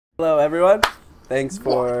Hello, everyone. Thanks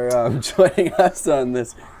for joining us on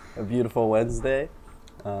this beautiful Wednesday.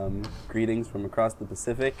 Greetings from across the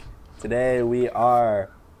Pacific. Today we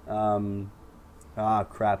are...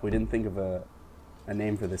 crap. We didn't think of a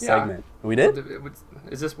name for this segment. We did?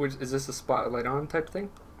 Is this a spotlight on type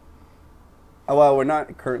thing? Oh, well, we're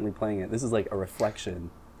not currently playing it. This is like a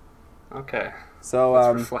reflection. Okay. So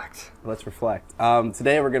let's reflect. Let's reflect.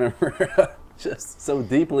 Today we're going to just so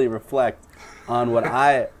deeply reflect on what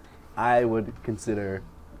I would consider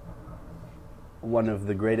one of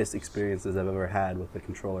the greatest experiences I've ever had with the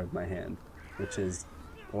controller in my hand, which is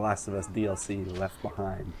The Last of Us DLC Left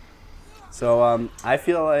Behind. So I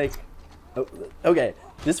feel like, okay,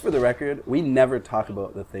 just for the record, we never talk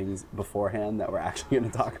about the things beforehand that we're actually going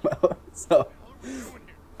to talk about. So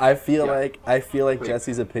I feel like Wait,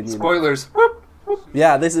 Jesse's opinion. Spoilers. Whoop, whoop.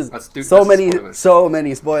 Yeah, this is so many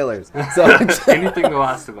spoilers. So anything The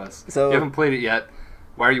Last of Us. So you haven't played it yet.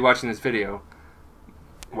 Why are you watching this video?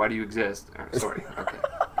 Why do you exist? Sorry. Okay.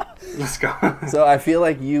 Let's go. So I feel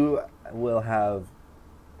like you will have,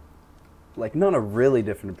 like, not a really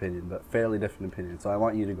different opinion, but fairly different opinion. So I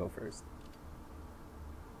want you to go first.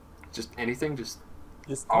 Just anything? Just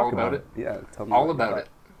all about it? Yeah. Tell me all about it.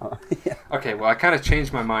 Yeah. Okay, well, I kind of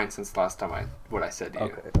changed my mind since last time what I said to you.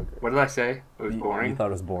 Okay. What did I say? It was boring? You thought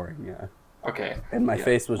it was boring, yeah. Okay. And my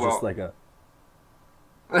face was just like a...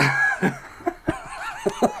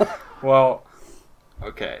 Well,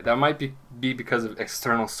 okay, that might be because of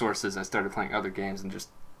external sources. I started playing other games and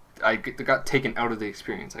I got taken out of the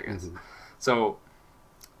experience, I guess. Mm-hmm. So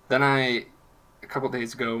then a couple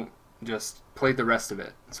days ago, just played the rest of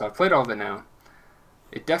it. So I've played all of it now.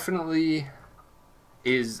 It definitely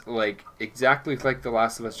is like exactly like The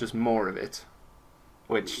Last of Us, just more of it,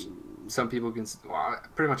 which some people can. Well,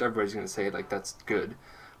 pretty much everybody's gonna say like that's good,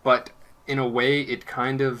 but in a way, it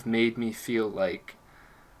kind of made me feel like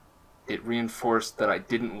it reinforced that I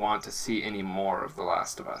didn't want to see any more of The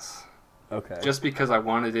Last of Us. Okay. Just because I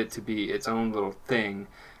wanted it to be its own little thing,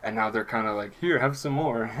 and now they're kind of like, here, have some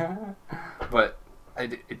more. But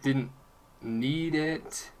it didn't need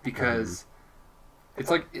it because it's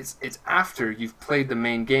like it's after you've played the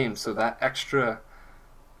main game, so that extra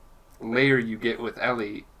layer you get with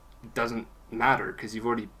Ellie doesn't matter because you've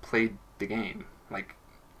already played the game. Like,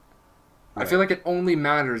 right. I feel like it only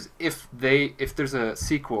matters if there's a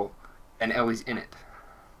sequel and Ellie's in it.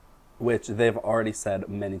 Which they've already said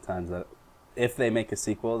many times that if they make a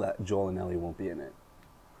sequel, that Joel and Ellie won't be in it.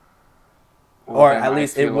 Well, or at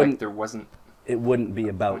least it wouldn't. Like there wasn't. It wouldn't be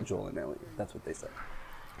about Joel and Ellie. That's what they said.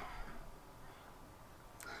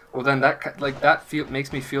 Well, then that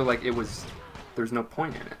makes me feel like there's no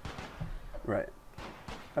point in it. Right.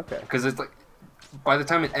 Okay. Because it's like, by the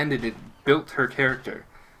time it ended, it built her character,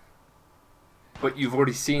 but you've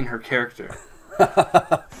already seen her character.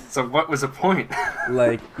 So what was the point?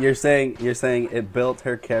 Like you're saying it built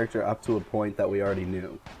her character up to a point that we already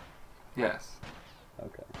knew. Yes.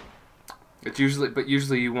 Okay.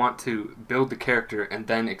 Usually you want to build the character and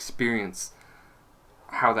then experience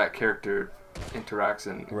how that character interacts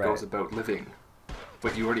and goes about living.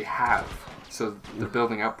 But you already have. So the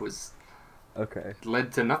building up was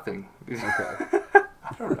led to nothing. Okay.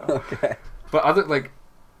 I don't know. Okay. But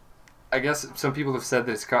I guess some people have said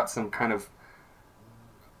that it's got some kind of,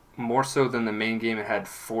 more so than the main game, it had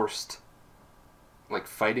forced like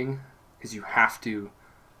fighting, because you have to,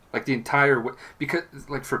 like, the entire because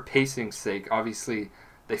like for pacing's sake, obviously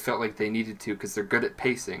they felt like they needed to because they're good at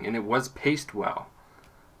pacing, and it was paced well,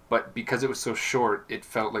 but because it was so short, it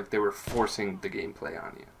felt like they were forcing the gameplay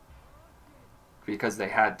on you because they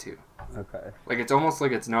had to. Okay. Like, it's almost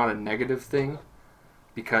like it's not a negative thing,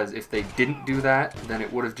 because if they didn't do that, then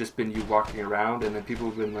it would have just been you walking around, and then people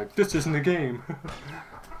would have been like, this isn't a game.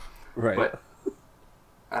 Right. But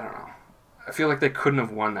I don't know. I feel like they couldn't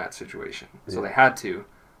have won that situation. So they had to,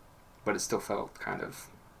 but it still felt kind of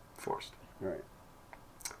forced. Right.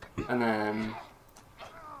 And then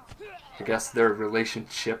I guess their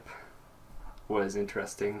relationship was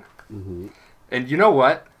interesting. Mm-hmm. And you know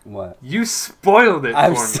what? What? You spoiled it for me.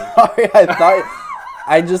 I'm sorry.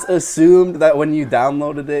 I just assumed that when you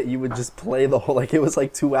downloaded it, you would just play the whole, like, it was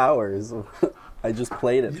like 2 hours. I just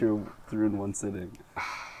played it through in one sitting.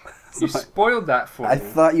 You spoiled that for me. I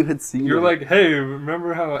thought you had seen it. You're like, hey,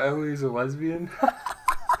 remember how Ellie's a lesbian?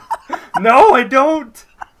 No, I don't.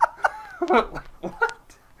 What?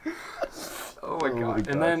 Oh my god.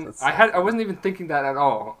 And then I wasn't even thinking that at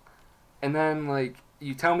all. And then like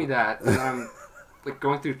you tell me that, and I'm like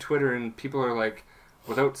going through Twitter, and people are like,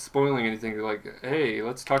 without spoiling anything, they're like, hey,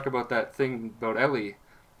 let's talk about that thing about Ellie.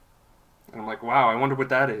 And I'm like, wow, I wonder what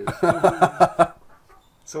that is.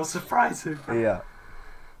 So surprising. Yeah.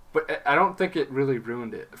 But I don't think it really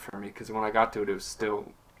ruined it for me because when I got to it, it was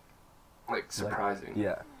still like surprising.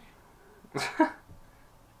 Yeah.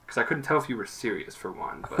 Because I couldn't tell if you were serious for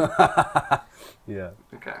one. But Yeah.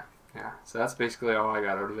 okay. Yeah. So that's basically all I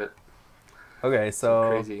got out of it. Okay, so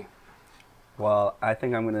Crazy. Well, I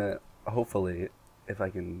think I'm gonna hopefully, if I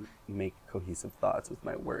can make cohesive thoughts with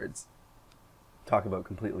my words, talk about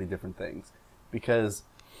completely different things, because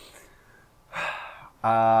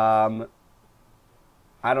I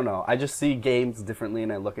don't know. I just see games differently,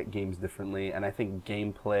 and I look at games differently, and I think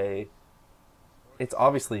gameplay, it's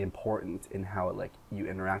obviously important in how like you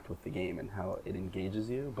interact with the game and how it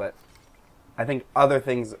engages you, but I think other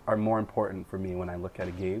things are more important for me when I look at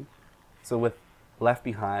a game. So with Left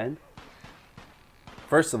Behind,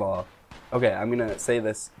 first of all, okay, I'm going to say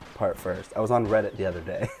this part first. I was on Reddit the other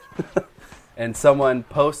day, and someone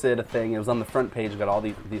posted a thing. It was on the front page, got all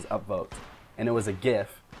these upvotes, and it was a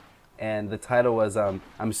GIF. And the title was, I'm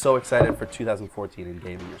so excited for 2014 in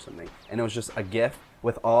gaming or something. And it was just a GIF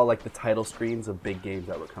with all like the title screens of big games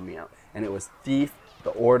that were coming out. And it was Thief, The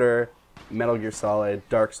Order, Metal Gear Solid,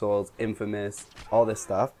 Dark Souls, Infamous, all this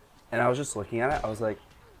stuff. And I was just looking at it, I was like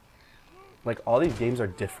all these games are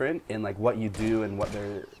different in like what you do and what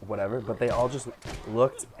they're, whatever, but they all just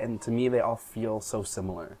looked, and to me they all feel so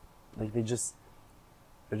similar. Like they're just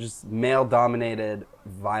male-dominated,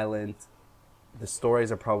 violent. The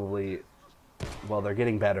stories are probably, well, they're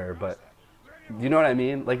getting better, but you know what I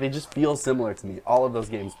mean? Like, they just feel similar to me. All of those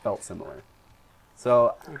games felt similar.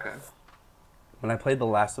 So, Okay. when I played The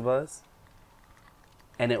Last of Us,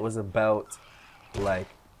 and it was about, like,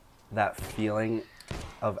 that feeling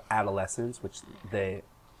of adolescence, which they,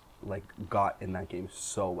 like, got in that game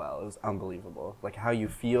so well. It was unbelievable. Like, how you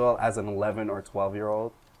feel as an 11 or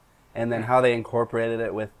 12-year-old, and then how they incorporated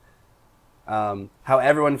it with how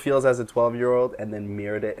everyone feels as a 12-year-old and then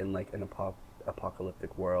mirrored it in like an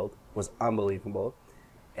apocalyptic world was unbelievable.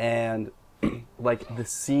 And like the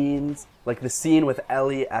scenes, like the scene with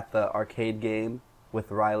Ellie at the arcade game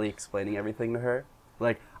with Riley explaining everything to her,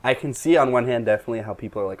 like I can see on one hand definitely how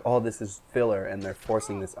people are like, oh, this is filler and they're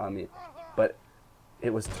forcing this on me, but it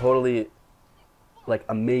was totally like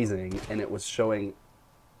amazing, and it was showing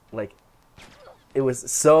like it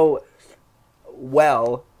was so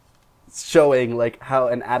well showing like how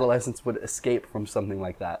an adolescence would escape from something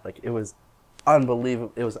like that. Like it was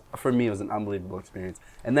unbelievable. It was, for me, it was an unbelievable experience.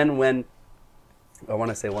 And then when I want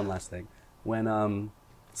to say one last thing, when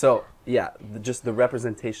so yeah, just the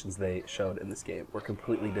representations they showed in this game were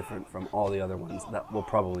completely different from all the other ones that will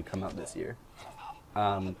probably come out this year.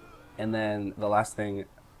 And then the last thing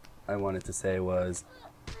I wanted to say was,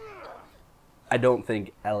 I don't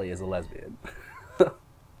think Ellie is a lesbian.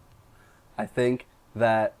 I think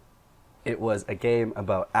that it was a game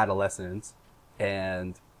about adolescence,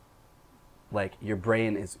 and like your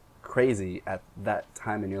brain is crazy at that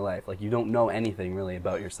time in your life. Like you don't know anything really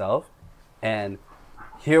about yourself, and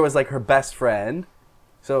here was like her best friend.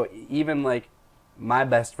 So even like my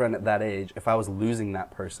best friend at that age, if I was losing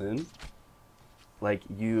that person, like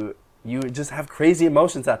you just have crazy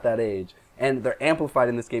emotions at that age, and they're amplified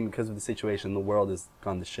in this game because of the situation. The world has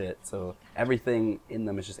gone to shit, so everything in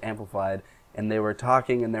them is just amplified. And they were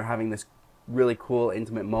talking, and they're having this really cool,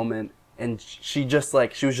 intimate moment, and she was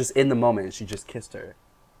just in the moment, and she just kissed her.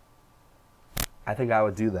 I think I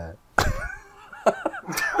would do that.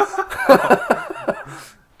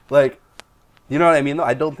 Like, you know what I mean, though?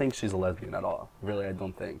 I don't think she's a lesbian at all. Really, I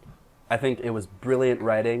don't think. I think it was brilliant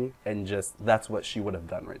writing, and just, that's what she would have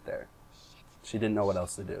done right there. She didn't know what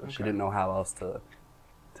else to do. Okay. She didn't know how else to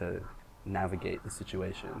navigate the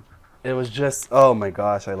situation. It was just, oh my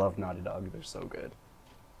gosh, I love Naughty Dog. They're so good.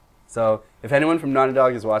 So, if anyone from Naughty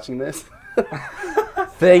Dog is watching this,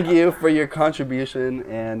 thank you for your contribution,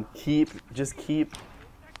 and I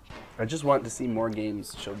just want to see more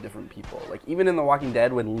games show different people. Like, even in The Walking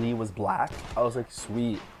Dead, when Lee was black, I was like,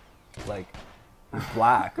 sweet. Like, he's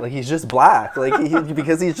black. Like, he's just black. Like,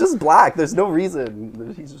 because he's just black. There's no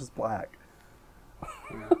reason. He's just black.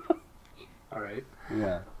 Yeah. All right.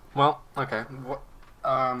 Yeah. Well, okay.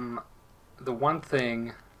 The one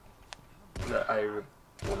thing that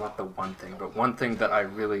well, not the one thing, but one thing that I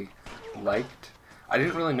really liked, I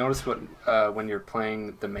didn't really notice when you're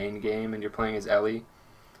playing the main game and you're playing as Ellie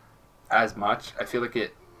as much. I feel like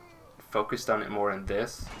it focused on it more in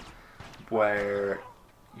this, where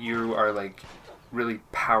you are like really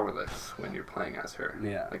powerless when you're playing as her.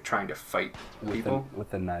 Yeah. Like trying to fight people. With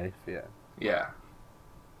the knife, yeah. Yeah.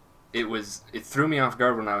 It threw me off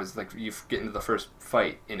guard when I was like, you get into the first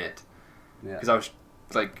fight in it. Yeah. Because I was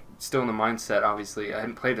like still in the mindset, obviously, I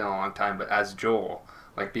hadn't played in a long time, but as Joel,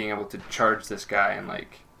 like being able to charge this guy and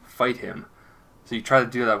like fight him So you try to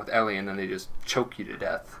do that with Ellie, and then they just choke you to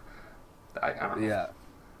death. I don't know. Yeah.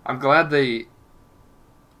 I'm glad they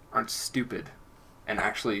aren't stupid and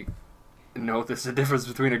actually know there's a difference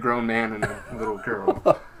between a grown man and a little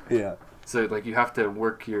girl. Yeah. So, like, you have to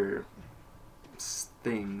work your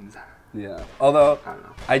things. Yeah. Although, I don't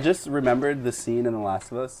know. I just remembered the scene in The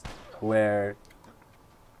Last of Us where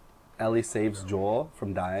Ellie saves Joel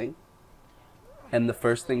from dying. And the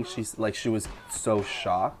first thing she was so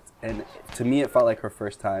shocked. And to me, it felt like her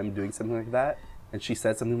first time doing something like that. And she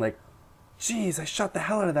said something like, "Jeez, I shot the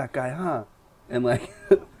hell out of that guy, huh?" And like,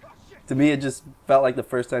 to me, it just felt like the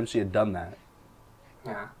first time she had done that.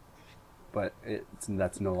 Yeah. But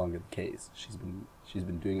that's no longer the case. She's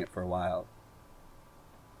been doing it for a while.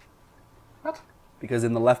 What? Because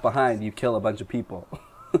in the Left Behind, you kill a bunch of people.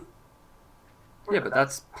 Yeah, but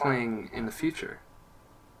that's playing in the future.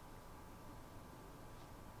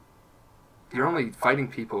 You're only fighting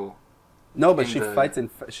people. No, but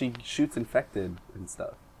she shoots infected and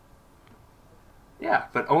stuff. Yeah,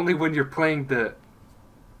 but only when you're playing the.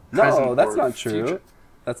 No, that's or not true. future.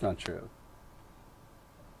 That's not true.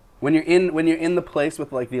 When you're in the place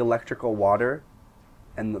with like the electrical water,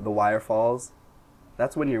 and the wire falls,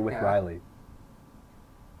 that's when you're with Yeah. Riley.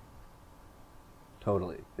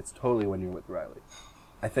 Totally, it's totally when you're with Riley.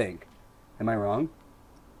 I think. Am I wrong?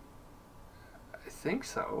 I think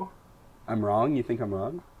so. I'm wrong. You think I'm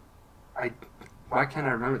wrong? Why can't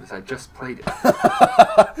I remember this? I just played it.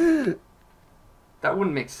 That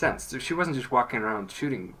wouldn't make sense. So she wasn't just walking around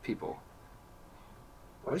shooting people.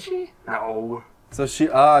 Was she? No. So she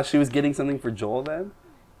was getting something for Joel then?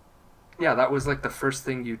 Yeah, that was like the first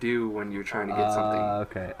thing you do when you're trying to get something.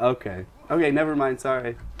 Okay. Never mind.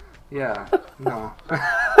 Sorry. Yeah. No.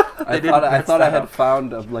 I thought I had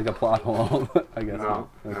found a plot hole. I guess No.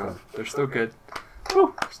 not. No. Okay. They're still good.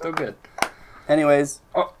 Woo, still good. Anyways,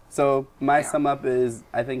 Oh. so my sum up is,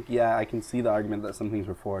 I think, yeah, I can see the argument that some things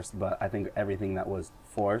were forced, but I think everything that was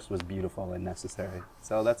forced was beautiful and necessary.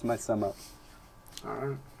 So that's my sum up. All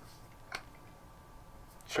right.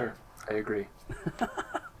 Sure, I agree.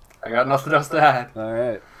 I got nothing else to add. All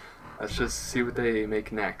right. Let's just see what they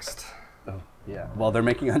make next. Oh, yeah. Well, they're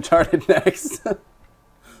making Uncharted next.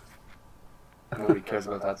 Nobody cares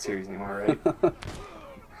about that series anymore, right?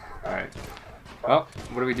 All right. Well,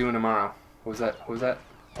 what are we doing tomorrow? What was that?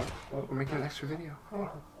 Oh, we're making an extra video. Oh,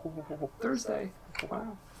 Thursday.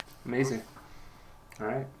 Wow. Amazing. All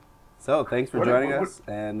right. So, thanks for joining us.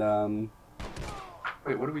 And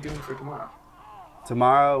Wait, what are we doing for tomorrow?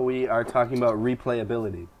 tomorrow we are talking about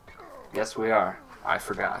replayability. Yes, we are. I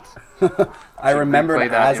forgot. I remembered replay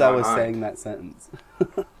that as in I my was mind. saying that sentence.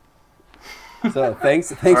 So,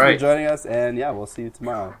 thanks All for right. joining us. And yeah, we'll see you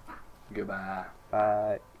tomorrow. Goodbye.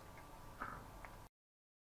 Bye.